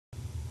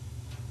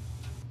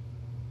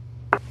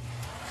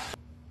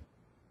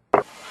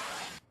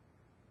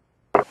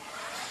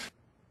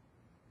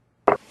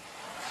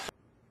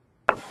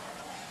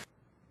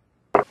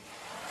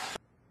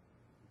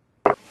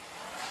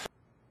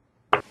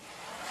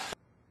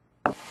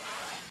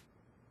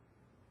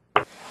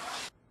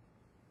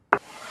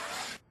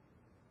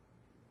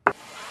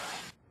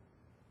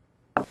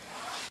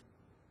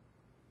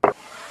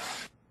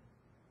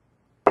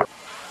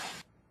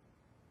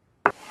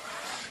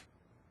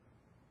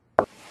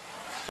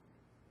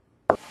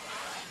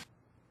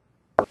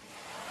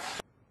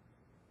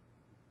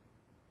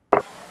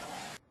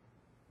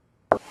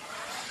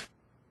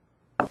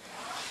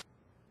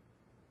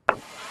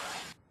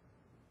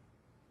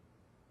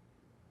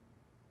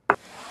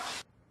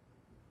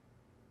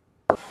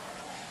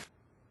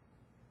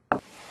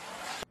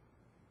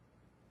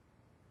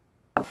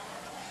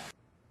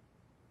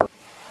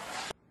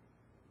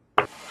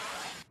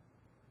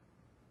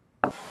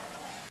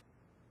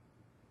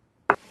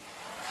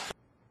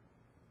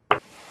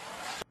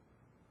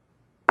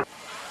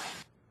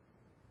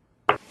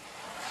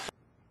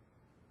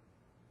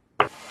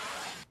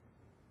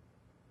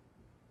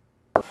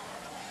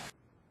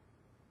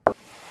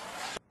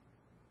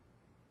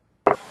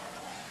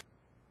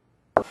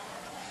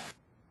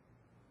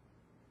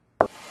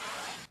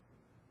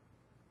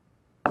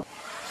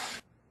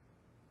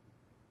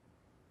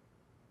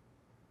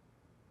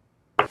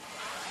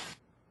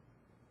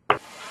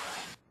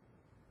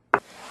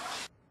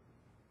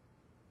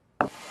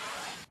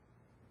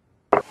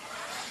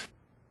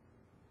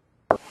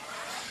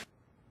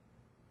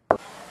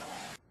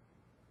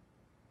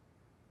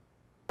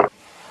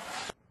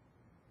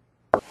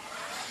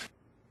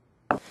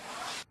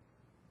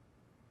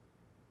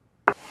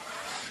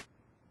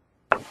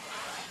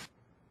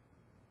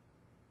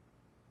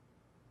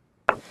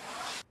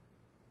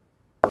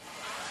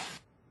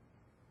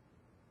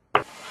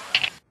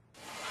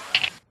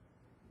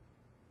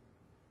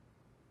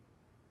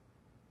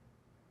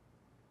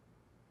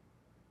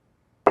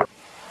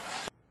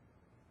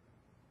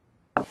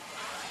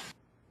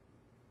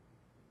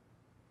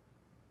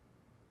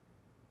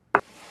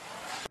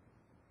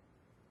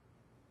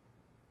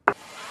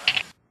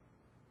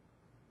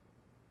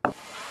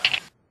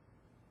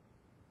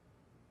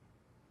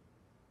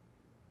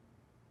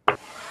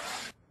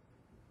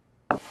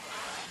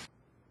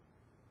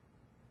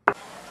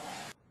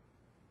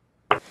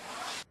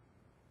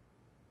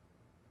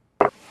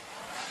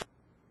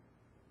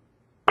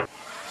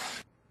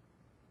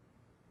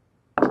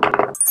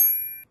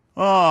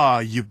Ah,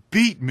 you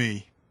beat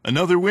me.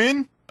 Another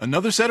win,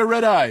 another set of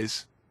red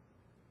eyes.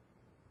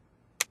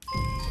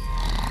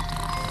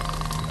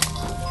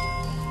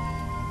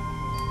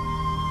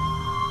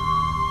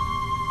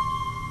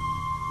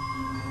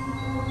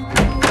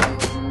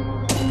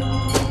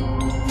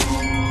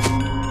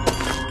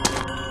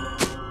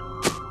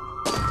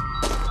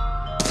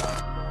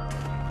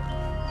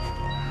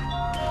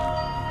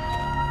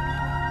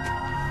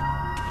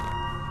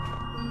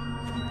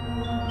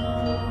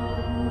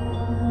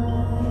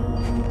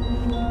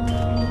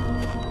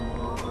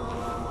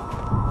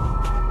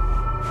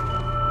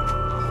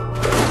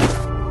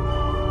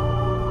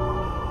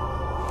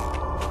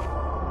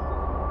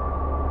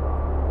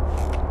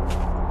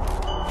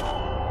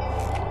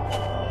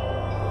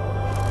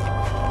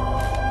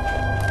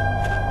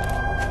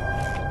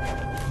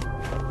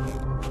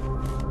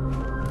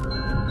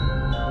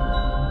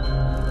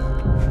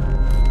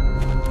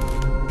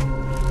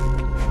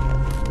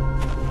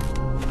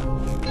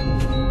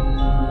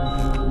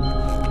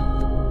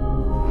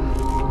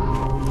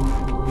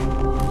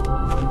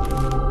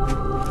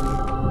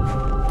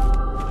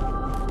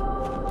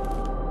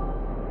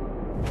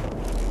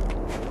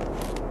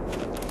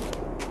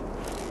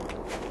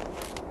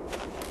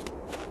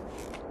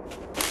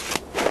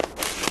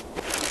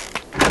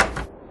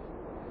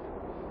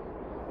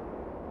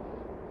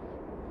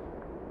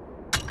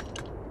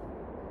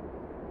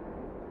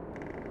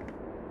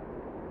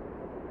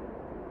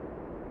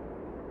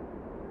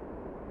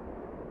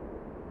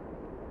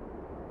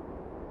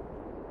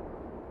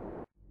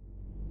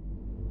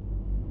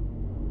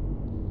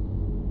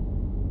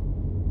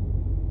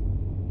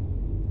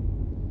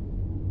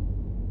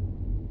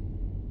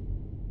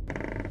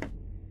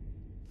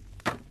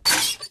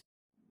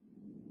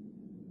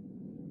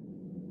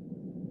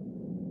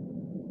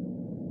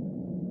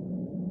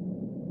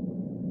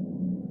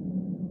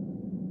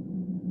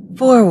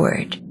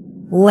 Forward,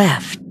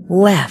 left,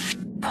 left,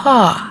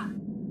 paw.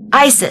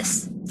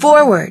 Isis,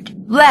 forward,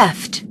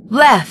 left,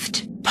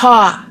 left,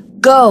 paw.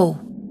 Go.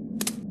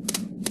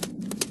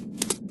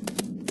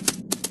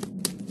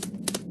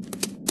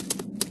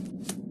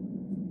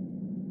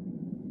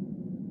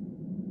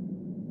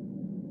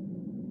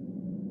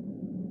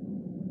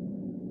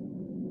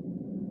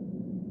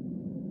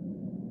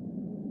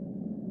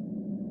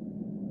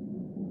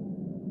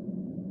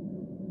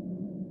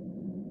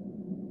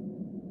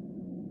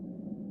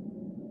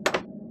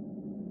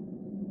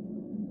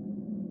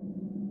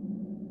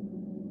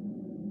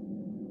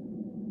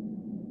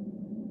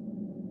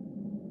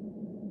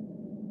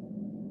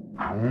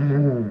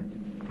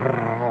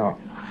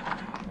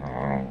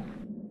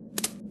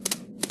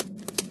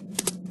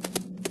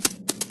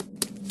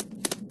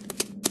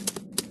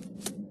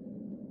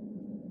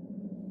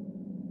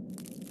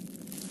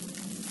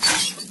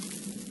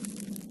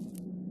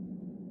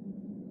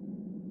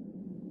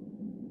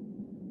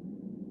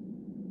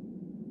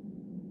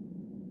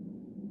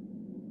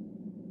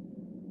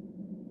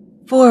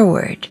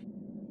 Forward,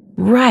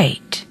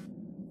 right,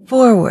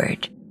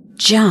 forward,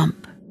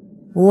 jump,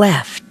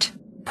 left,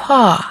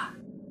 paw.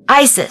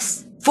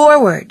 Isis,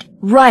 forward,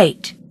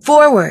 right,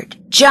 forward,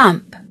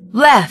 jump,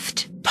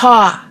 left,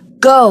 paw.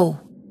 Go.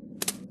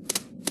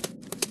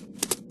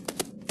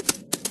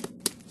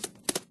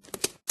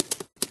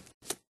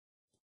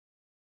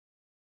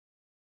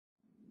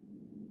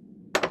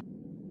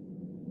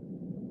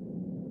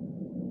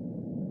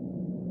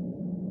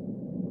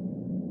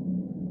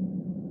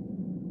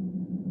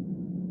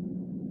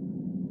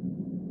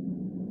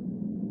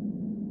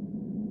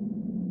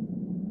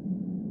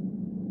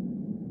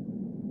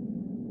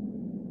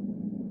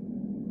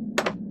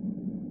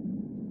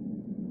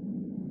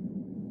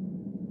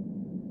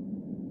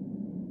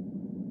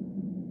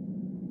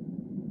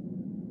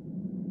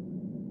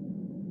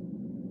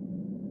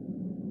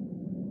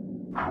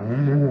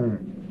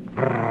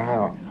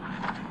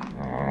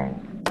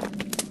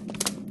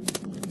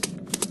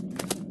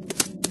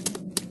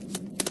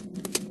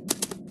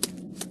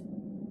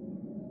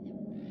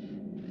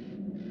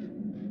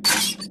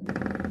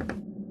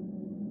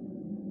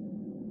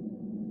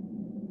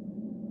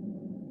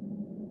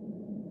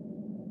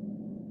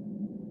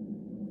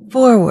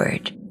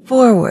 Forward,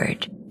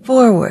 forward,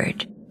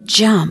 forward,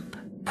 jump,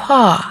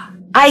 paw.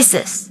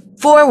 Isis,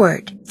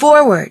 forward,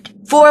 forward,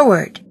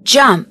 forward,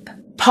 jump,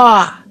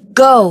 paw.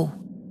 Go.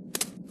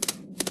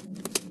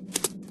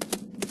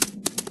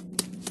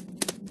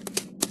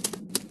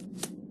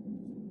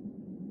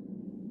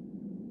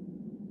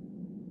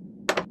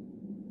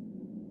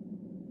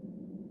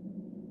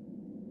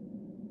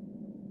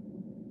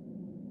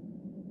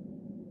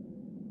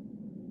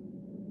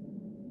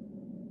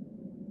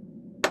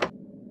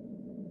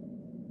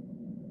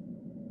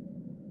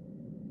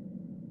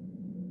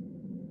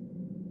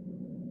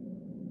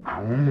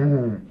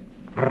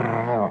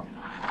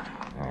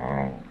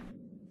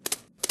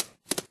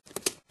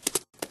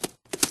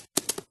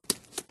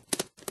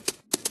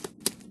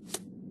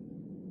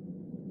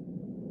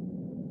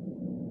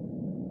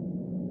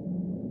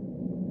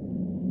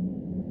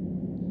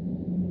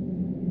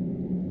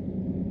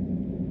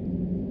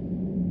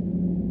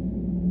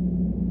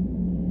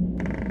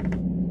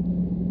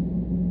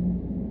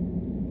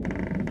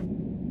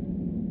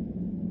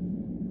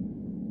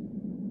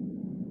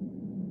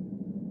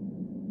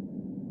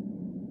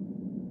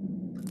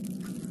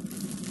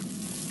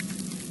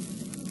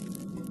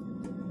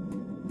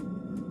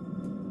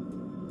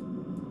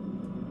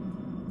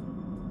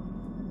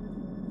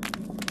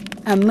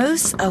 A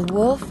moose, a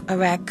wolf, a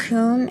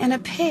raccoon, and a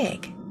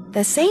pig.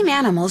 The same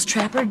animals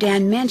Trapper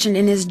Dan mentioned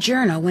in his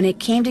journal when it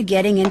came to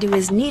getting into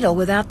his needle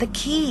without the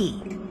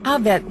key. I'll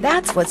bet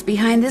that's what's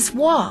behind this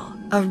wall,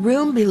 a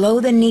room below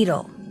the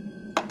needle.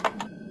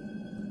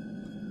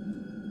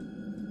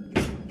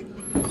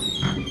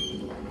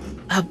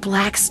 A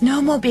black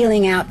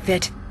snowmobiling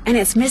outfit, and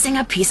it's missing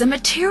a piece of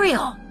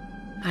material.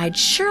 I'd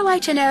sure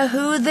like to know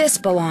who this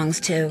belongs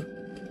to.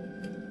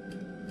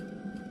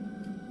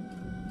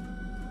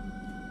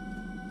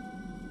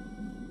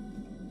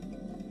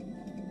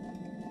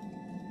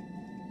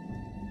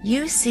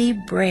 U.C.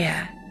 Brea.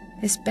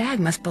 This bag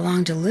must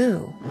belong to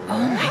Lou.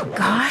 Oh my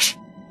gosh,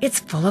 it's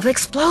full of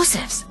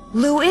explosives.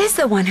 Lou is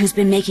the one who's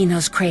been making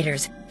those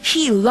craters.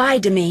 He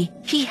lied to me.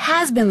 He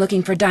has been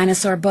looking for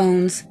dinosaur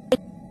bones.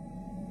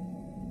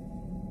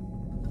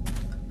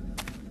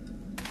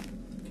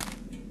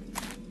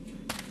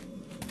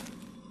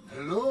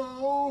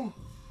 Hello?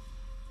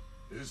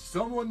 Is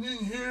someone in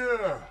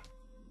here?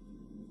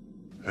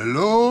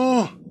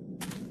 Hello?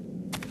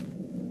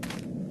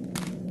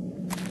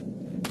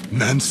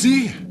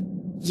 Nancy?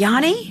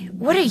 Yanni,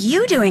 what are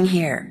you doing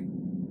here?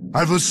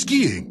 I was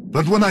skiing,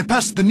 but when I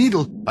passed the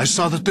needle, I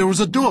saw that there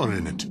was a door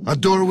in it. A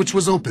door which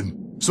was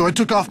open. So I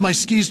took off my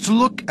skis to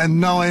look,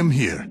 and now I am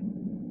here.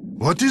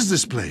 What is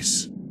this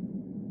place?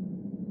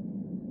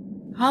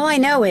 All I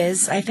know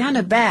is I found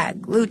a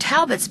bag, Lou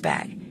Talbot's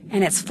bag,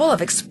 and it's full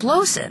of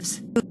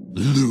explosives.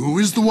 Lou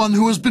is the one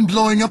who has been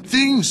blowing up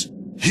things?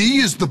 He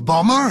is the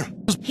bomber?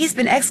 He's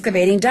been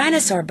excavating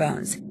dinosaur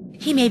bones.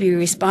 He may be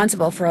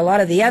responsible for a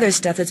lot of the other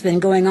stuff that's been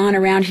going on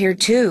around here,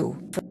 too.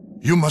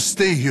 You must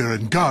stay here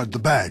and guard the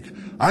bag.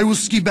 I will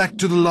ski back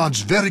to the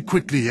lodge very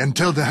quickly and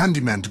tell the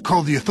handyman to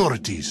call the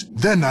authorities.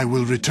 Then I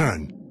will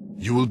return.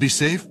 You will be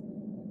safe?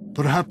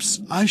 Perhaps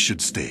I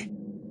should stay.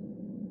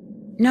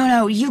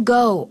 No, you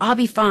go. I'll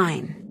be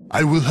fine.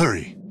 I will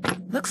hurry.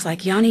 Looks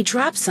like Yanni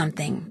dropped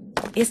something.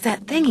 It's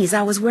that thing he's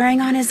always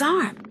wearing on his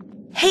arm.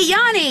 Hey,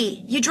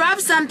 Yanni! You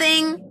dropped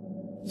something!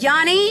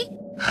 Yanni?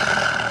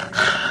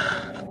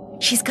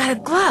 She's got a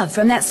glove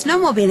from that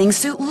snowmobiling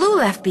suit Lou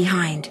left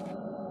behind.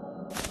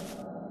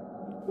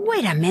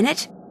 Wait a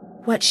minute.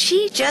 What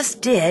she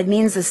just did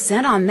means the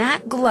scent on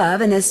that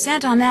glove and the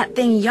scent on that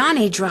thing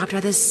Yanni dropped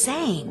are the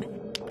same.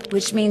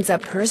 Which means the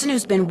person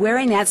who's been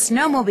wearing that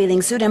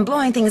snowmobiling suit and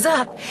blowing things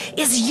up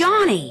is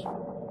Yanni.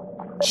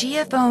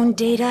 Geophone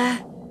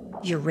data...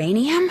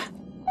 uranium?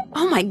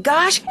 Oh my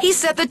gosh, he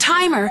set the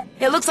timer.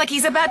 It looks like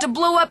he's about to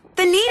blow up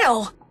the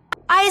needle.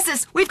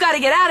 Isis, we've got to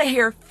get out of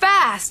here,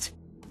 fast!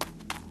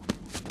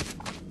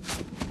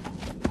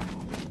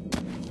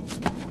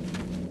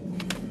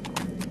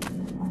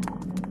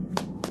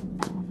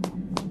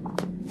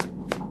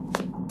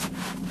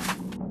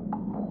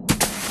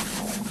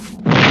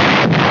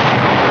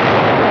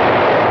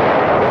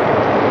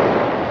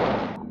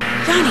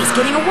 Yanni's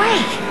getting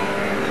away!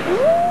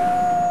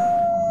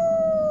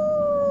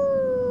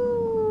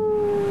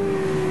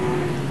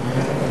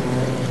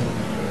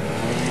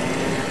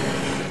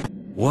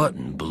 What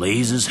in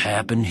blazes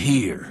happened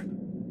here?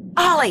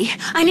 Ollie,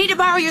 I need to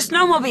borrow your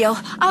snowmobile.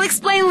 I'll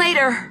explain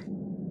later.